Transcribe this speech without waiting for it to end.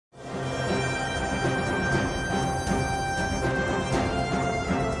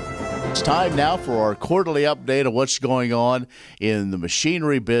It's time now for our quarterly update of what's going on in the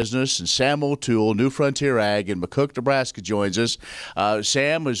machinery business. And Sam OToole, New Frontier Ag in McCook, Nebraska, joins us.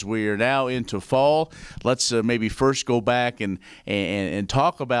 Sam, as we are now into fall, let's maybe first go back and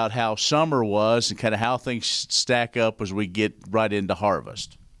talk about how summer was and kind of how things stack up as we get right into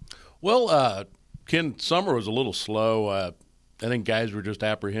harvest. Well, Ken, summer was a little slow. I think guys were just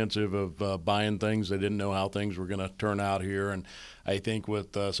apprehensive of buying things. They didn't know how things were going to turn out here. And I think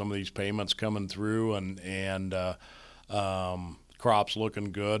with some of these payments coming through and crops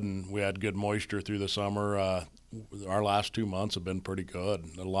looking good, and we had good moisture through the summer, our last 2 months have been pretty good.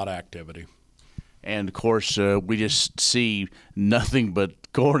 A lot of activity. And, of course, we just see nothing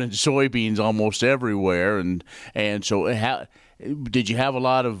but corn and soybeans almost everywhere. And so how did you have a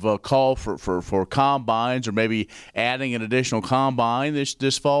lot of call for combines, or maybe adding an additional combine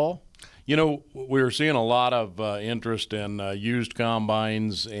this fall? You know, we were seeing a lot of interest in used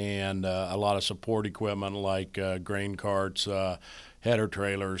combines and a lot of support equipment like grain carts, header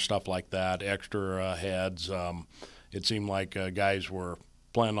trailers, stuff like that, extra heads. It seemed like guys were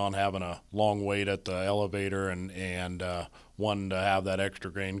planning on having a long wait at the elevator and wanting to have that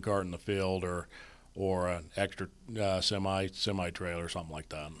extra grain cart in the field or an extra semi trailer or something like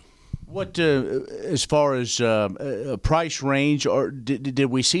that. What as far as price range, or did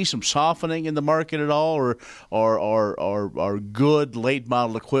we see some softening in the market at all, or good late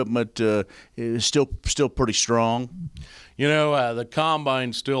model equipment is still pretty strong? You know, the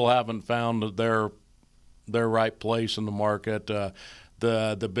combines still haven't found their right place in the market.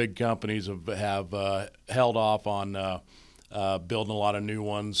 The big companies have held off on building a lot of new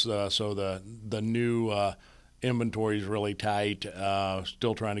ones, so the new inventory is really tight.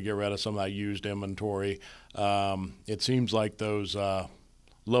 Still trying to get rid of some of that used inventory. It seems like those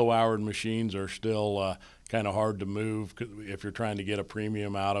low-houred machines are still kind of hard to move if you're trying to get a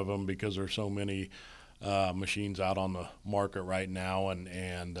premium out of them, because there's so many machines out on the market right now,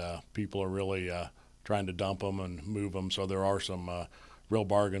 and people are really trying to dump them and move them. So there are some real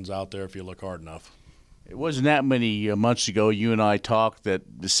bargains out there if you look hard enough. It wasn't that many months ago you and I talked that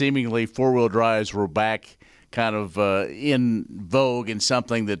seemingly four-wheel drives were back kind of in vogue, and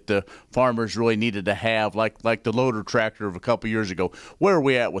something that the farmers really needed to have, like the loader tractor of a couple years ago. Where are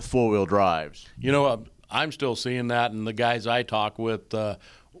we at with four-wheel drives? You know, I'm still seeing that, and the guys I talk with,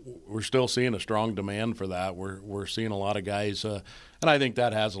 we're still seeing a strong demand for that. We're seeing a lot of guys, and I think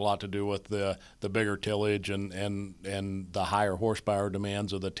that has a lot to do with the bigger tillage and the higher horsepower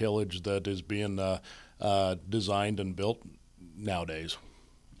demands of the tillage that is being designed and built nowadays.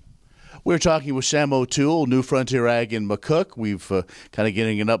 We're talking with Sam OToole, New Frontier Ag in McCook. We've kind of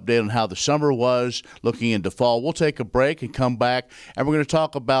getting an update on how the summer was, looking into fall. We'll take a break and come back, and we're going to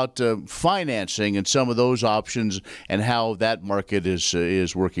talk about financing and some of those options and how that market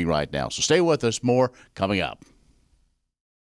is working right now. So stay with us. More coming up.